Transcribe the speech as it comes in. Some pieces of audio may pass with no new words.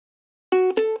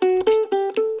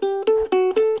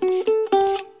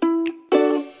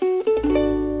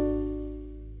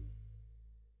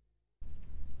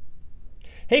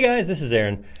Hey guys, this is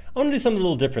Aaron. I want to do something a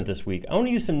little different this week. I want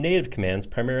to use some native commands,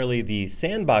 primarily the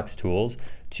Sandbox tools,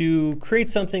 to create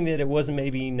something that it wasn't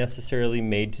maybe necessarily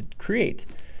made to create.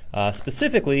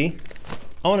 Specifically,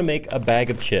 I want to make a bag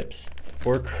of chips,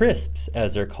 or crisps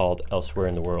as they're called elsewhere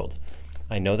in the world.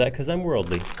 I know that because I'm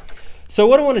worldly. So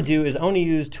what I want to do is I want to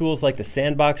use tools like the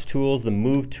Sandbox tools, the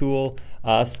Move tool,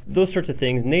 those sorts of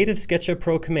things, native SketchUp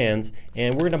Pro commands,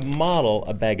 and we're going to model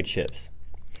a bag of chips.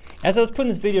 As I was putting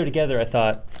this video together, I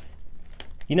thought,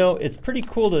 you know, it's pretty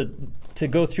cool to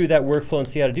go through that workflow and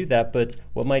see how to do that, but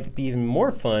what might be even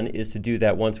more fun is to do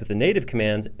that once with the native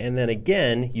commands and then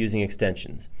again using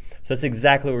extensions. So that's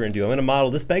exactly what we're going to do. I'm going to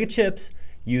model this bag of chips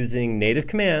using native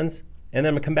commands, and then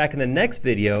I'm going to come back in the next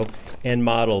video and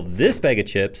model this bag of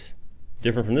chips,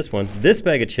 different from this one, this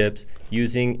bag of chips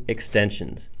using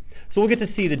extensions. So we'll get to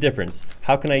see the difference.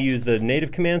 How can I use the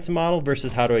native commands to model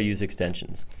versus how do I use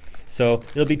extensions? So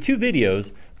it'll be two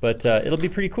videos, but it'll be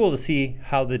pretty cool to see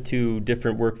how the two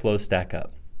different workflows stack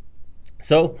up.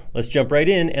 So let's jump right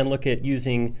in and look at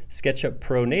using SketchUp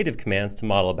Pro native commands to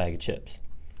model a bag of chips.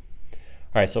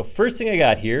 All right, so first thing I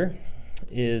got here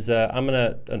is I'm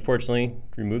gonna unfortunately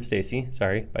remove Stacy,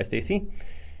 sorry, bye Stacy.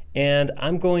 And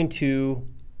I'm going to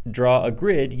draw a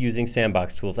grid using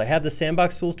Sandbox tools. I have the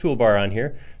Sandbox tools toolbar on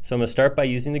here, so I'm going to start by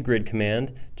using the grid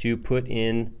command to put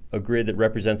in a grid that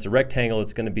represents the rectangle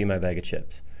that's going to be my bag of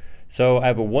chips. So I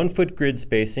have a 1 foot grid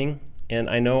spacing, and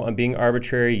I know I'm being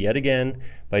arbitrary yet again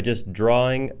by just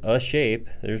drawing a shape.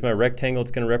 There's my rectangle, it's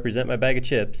going to represent my bag of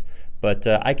chips, but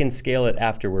I can scale it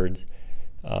afterwards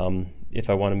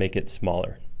if I want to make it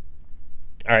smaller.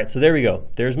 All right, so there we go.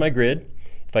 There's my grid.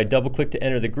 If I double click to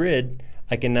enter the grid,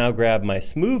 I can now grab my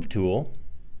Smooth tool,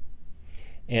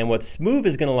 and what Smooth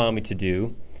is going to allow me to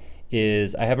do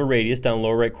is I have a radius down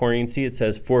lower right corner. You can see it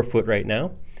says 4 foot right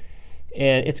now,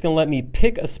 and it's going to let me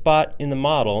pick a spot in the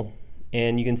model,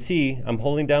 and you can see I'm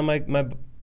holding down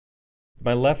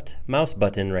my left mouse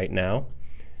button right now,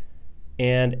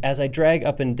 and as I drag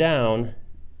up and down,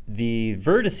 the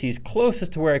vertices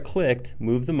closest to where I clicked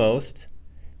move the most,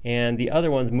 and the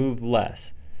other ones move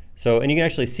less. So, and you can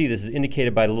actually see this is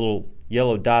indicated by the little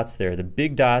yellow dots there. The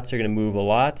big dots are going to move a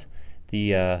lot.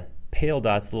 The pale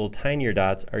dots, the little tinier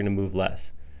dots, are going to move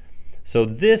less. So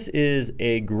this is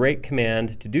a great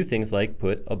command to do things like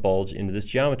put a bulge into this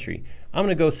geometry. I'm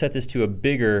going to go set this to a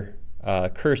bigger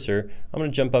cursor. I'm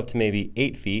going to jump up to maybe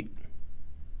 8 feet,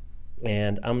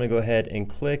 and I'm going to go ahead and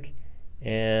click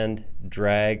and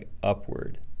drag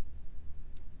upward.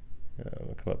 I'm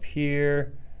going to come up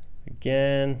here.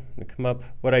 Again, I'm gonna come up.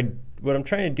 What I'm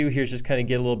trying to do here is just kind of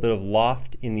get a little bit of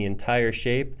loft in the entire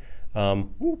shape.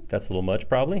 That's a little much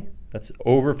probably. That's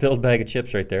overfilled bag of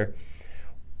chips right there.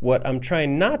 What I'm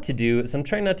trying not to do is I'm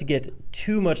trying not to get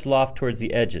too much loft towards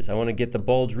the edges. I want to get the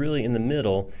bulge really in the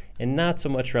middle and not so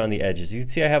much around the edges. You can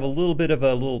see I have a little bit of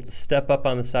a little step up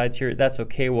on the sides here. That's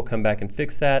okay, we'll come back and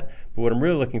fix that. But what I'm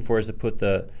really looking for is to put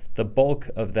the bulk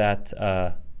of that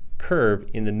curve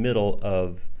in the middle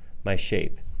of my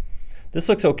shape. This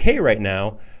looks okay right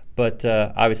now, but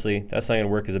obviously that's not going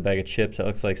to work as a bag of chips. That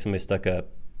looks like somebody stuck a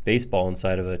baseball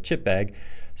inside of a chip bag.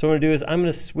 So what I'm going to do is I'm going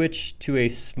to switch to a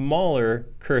smaller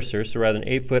cursor. So rather than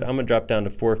 8 foot, I'm going to drop down to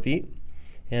 4 feet.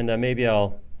 And maybe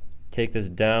I'll take this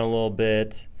down a little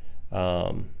bit, you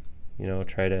know,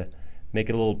 try to make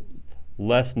it a little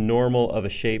less normal of a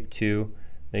shape too.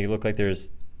 Make it look like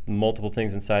there's multiple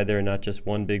things inside there, not just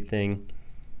one big thing.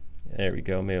 There we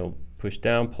go. Maybe I'll push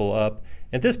down, pull up.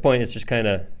 At this point, it's just kind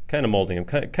of molding. I'm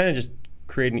kind of just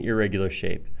creating an irregular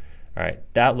shape. All right,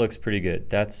 that looks pretty good.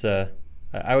 That's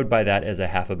I would buy that as a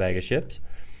half a bag of chips.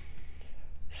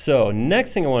 So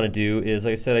next thing I want to do is,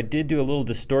 like I said, I did do a little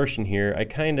distortion here. I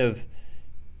kind of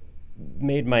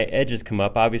made my edges come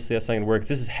up. Obviously, that's not going to work. If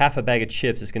this is half a bag of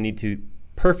chips, it's going to need to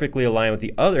perfectly align with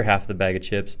the other half of the bag of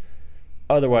chips.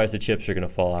 Otherwise, the chips are going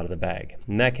to fall out of the bag,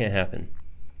 and that can't happen.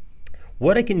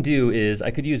 What I can do is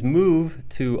I could use Move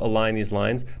to align these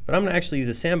lines, but I'm going to actually use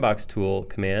a Sandbox tool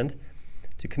command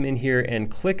to come in here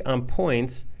and click on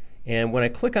points. And when I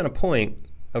click on a point,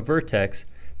 a vertex,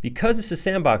 because this is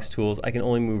Sandbox tools, I can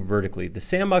only move vertically. The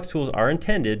Sandbox tools are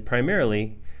intended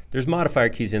primarily, there's modifier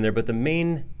keys in there, but the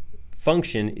main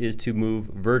function is to move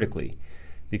vertically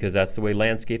because that's the way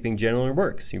landscaping generally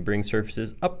works. You bring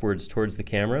surfaces upwards towards the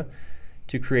camera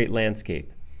to create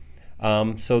landscape.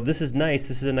 So this is nice.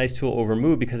 This is a nice tool over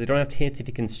Move because I don't have to anything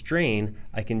to constrain.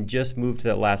 I can just move to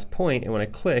that last point, and when I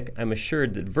click, I'm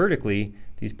assured that vertically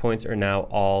these points are now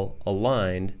all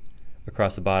aligned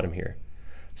across the bottom here.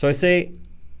 So I say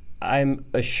I'm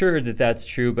assured that that's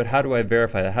true, but how do I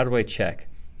verify that? How do I check?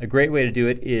 A great way to do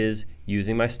it is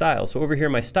using my styles. So over here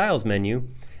in my styles menu,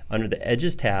 under the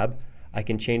Edges tab, I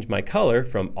can change my color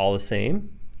from all the same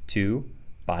to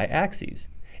by axes.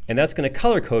 And that's going to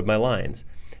color code my lines.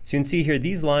 So you can see here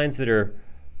these lines that are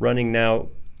running now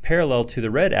parallel to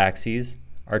the red axes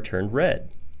are turned red.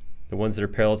 The ones that are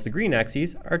parallel to the green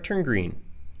axes are turned green.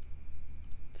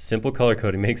 Simple color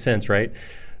coding, makes sense, right?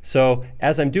 So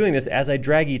as I'm doing this, as I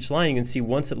drag each line, you can see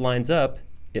once it lines up,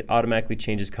 it automatically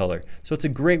changes color. So it's a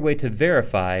great way to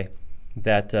verify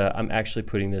that I'm actually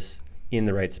putting this in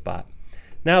the right spot.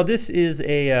 Now this is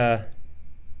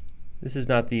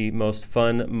not the most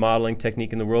fun modeling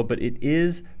technique in the world, but it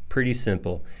is pretty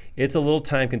simple. It's a little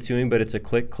time consuming, but it's a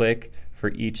click for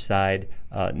each side,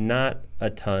 not a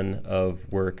ton of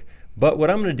work. But what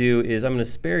I'm going to do is I'm going to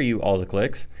spare you all the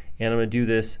clicks, and I'm going to do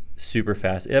this super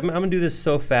fast. I'm going to do this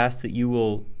so fast that you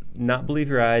will not believe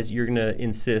your eyes. You're going to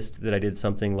insist that I did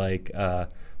something like a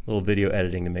little video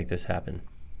editing to make this happen.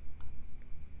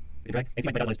 Drag. And see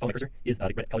my dotted line, follow my cursor is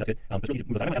the red color, that's good. It's really easy to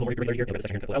move those. I'm going to add a little irregularity here, and this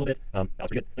section here, pull it out a little bit. That was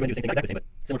pretty good. So I'm going to do the same thing, exactly the same,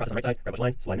 but similar process on the right side. Grab a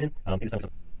bunch of lines, slide them in. Maybe this time with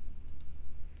some.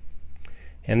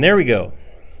 And there we go.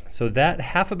 So that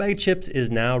half a bag of chips is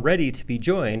now ready to be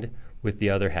joined with the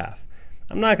other half.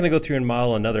 I'm not going to go through and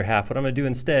model another half. What I'm going to do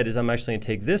instead is I'm actually going to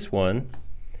take this one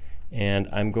and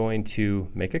I'm going to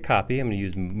make a copy. I'm going to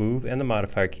use move and the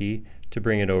modifier key to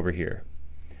bring it over here.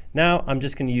 Now I'm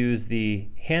just going to use the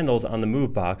handles on the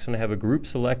move box. When I have a group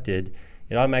selected,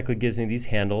 it automatically gives me these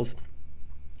handles.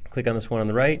 Click on this one on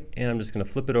the right, and I'm just going to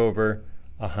flip it over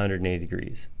 180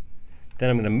 degrees. Then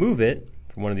I'm going to move it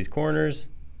from one of these corners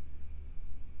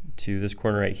to this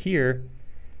corner right here,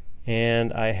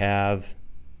 and I have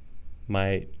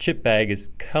my chip bag is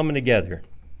coming together.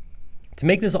 To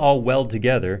make this all weld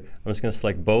together, I'm just going to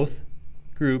select both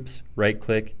groups, right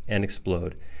click, and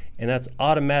explode. And that's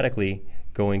automatically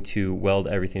going to weld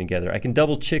everything together. I can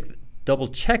double check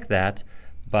that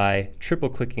by triple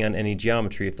clicking on any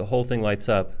geometry. If the whole thing lights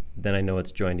up, then I know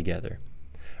it's joined together.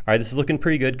 All right, this is looking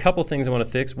pretty good. Couple things I want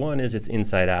to fix. One is it's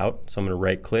inside out, so I'm going to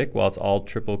right click while it's all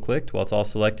triple clicked, while it's all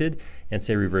selected, and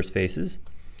say reverse faces.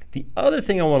 The other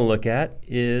thing I want to look at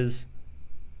is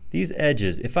these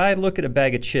edges. If I look at a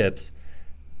bag of chips,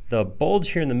 the bulge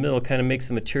here in the middle kind of makes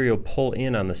the material pull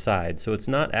in on the side, so it's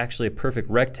not actually a perfect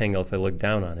rectangle if I look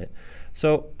down on it.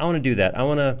 So I want to do that.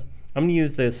 I'm going to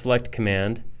use the select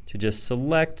command to just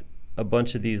select a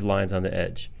bunch of these lines on the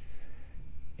edge.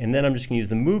 And then I'm just going to use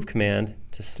the move command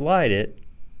to slide it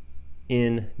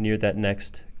in near that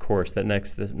next course, the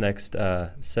next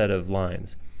set of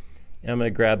lines. And I'm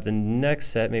going to grab the next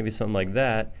set, maybe something like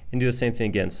that, and do the same thing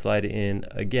again, slide it in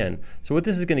again. So what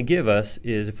this is going to give us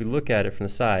is, if we look at it from the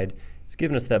side, it's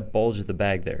giving us that bulge of the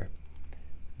bag there.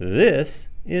 This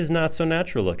is not so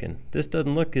natural looking. This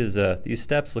doesn't look as, these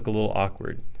steps look a little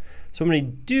awkward. So what I'm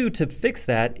going to do to fix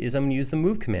that is I'm going to use the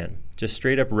move command. Just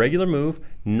straight up regular move,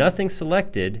 nothing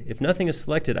selected. If nothing is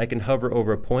selected, I can hover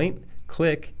over a point,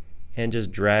 click, and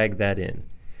just drag that in.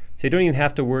 So you don't even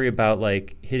have to worry about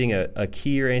like hitting a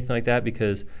key or anything like that,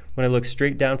 because when I look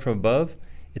straight down from above,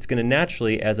 it's going to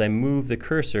naturally, as I move the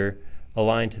cursor,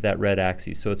 align to that red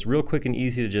axis. So it's real quick and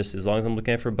easy to just, as long as I'm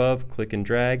looking at from above, click and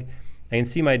drag. I can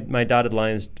see my dotted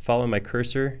lines following my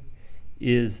cursor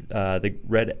is the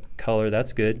red color.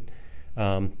 That's good.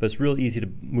 But it's real easy to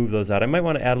move those out. I might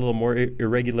want to add a little more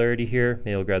irregularity here.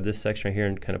 Maybe I'll grab this section right here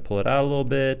and kind of pull it out a little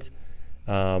bit.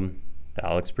 That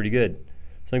looks pretty good.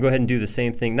 So I'm going to go ahead and do the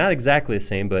same thing. Not exactly the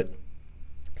same, but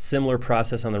similar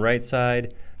process on the right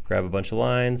side. Grab a bunch of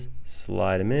lines,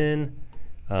 slide them in.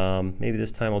 Maybe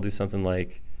this time I'll do something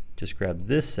like just grab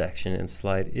this section and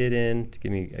slide it in to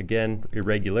give me, again,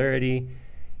 irregularity.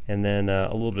 And then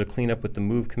a little bit of cleanup with the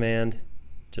move command.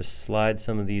 Just slide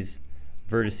some of these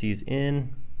vertices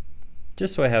in,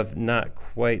 just so I have not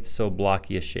quite so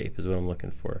blocky a shape is what I'm looking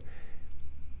for.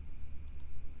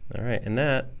 All right, and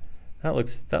that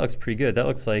looks pretty good. That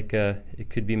looks like it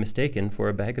could be mistaken for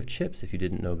a bag of chips if you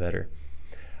didn't know better.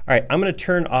 All right, I'm going to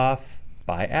turn off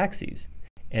by axes,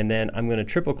 and then I'm going to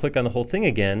triple click on the whole thing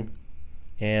again,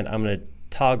 and I'm going to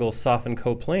toggle soften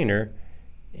coplanar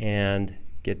and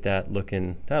get that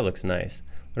looking. That looks nice.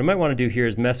 What I might want to do here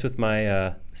is mess with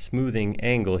my smoothing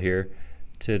angle here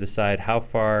to decide how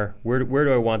far, where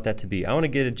do I want that to be. I want to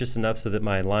get it just enough so that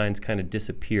my lines kind of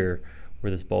disappear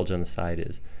where this bulge on the side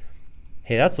is.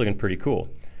 Hey, that's looking pretty cool.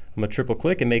 I'm going to triple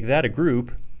click and make that a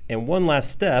group. And one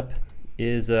last step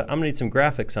is I'm going to need some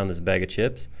graphics on this bag of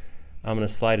chips. I'm going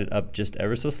to slide it up just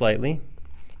ever so slightly.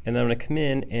 And then I'm going to come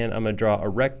in and I'm going to draw a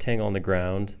rectangle on the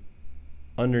ground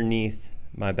underneath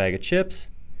my bag of chips.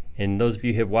 And those of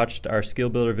you who have watched our skill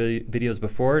builder videos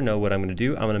before know what I'm going to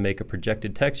do. I'm going to make a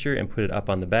projected texture and put it up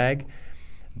on the bag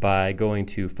by going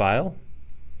to File,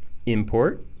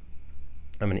 Import,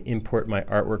 I'm going to import my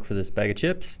artwork for this bag of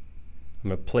chips. I'm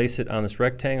going to place it on this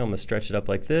rectangle. I'm going to stretch it up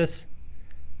like this.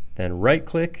 Then right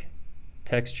click,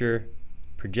 texture,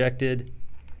 projected,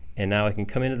 and now I can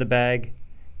come into the bag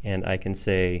and I can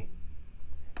say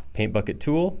paint bucket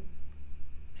tool,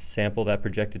 sample that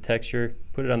projected texture,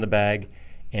 put it on the bag,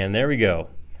 and there we go.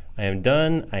 I am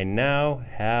done. I now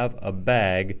have a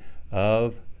bag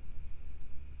of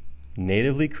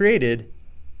natively created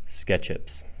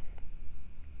SketchUps.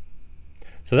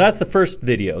 So that's the first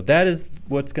video. That is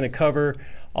what's going to cover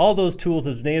all those tools,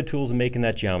 those native tools, and making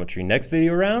that geometry. Next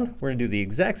video around, we're going to do the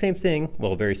exact same thing,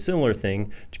 well, a very similar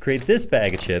thing, to create this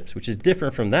bag of chips, which is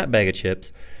different from that bag of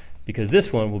chips, because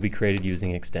this one will be created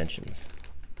using extensions.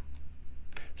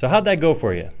 So how'd that go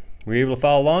for you? Were you able to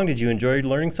follow along? Did you enjoy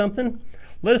learning something?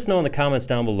 Let us know in the comments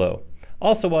down below.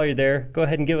 Also, while you're there, go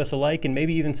ahead and give us a like and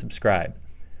maybe even subscribe.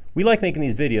 We like making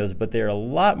these videos, but they're a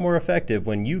lot more effective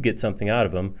when you get something out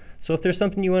of them. So if there's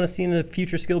something you want to see in a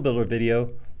future Skill Builder video,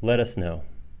 let us know.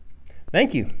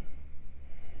 Thank you.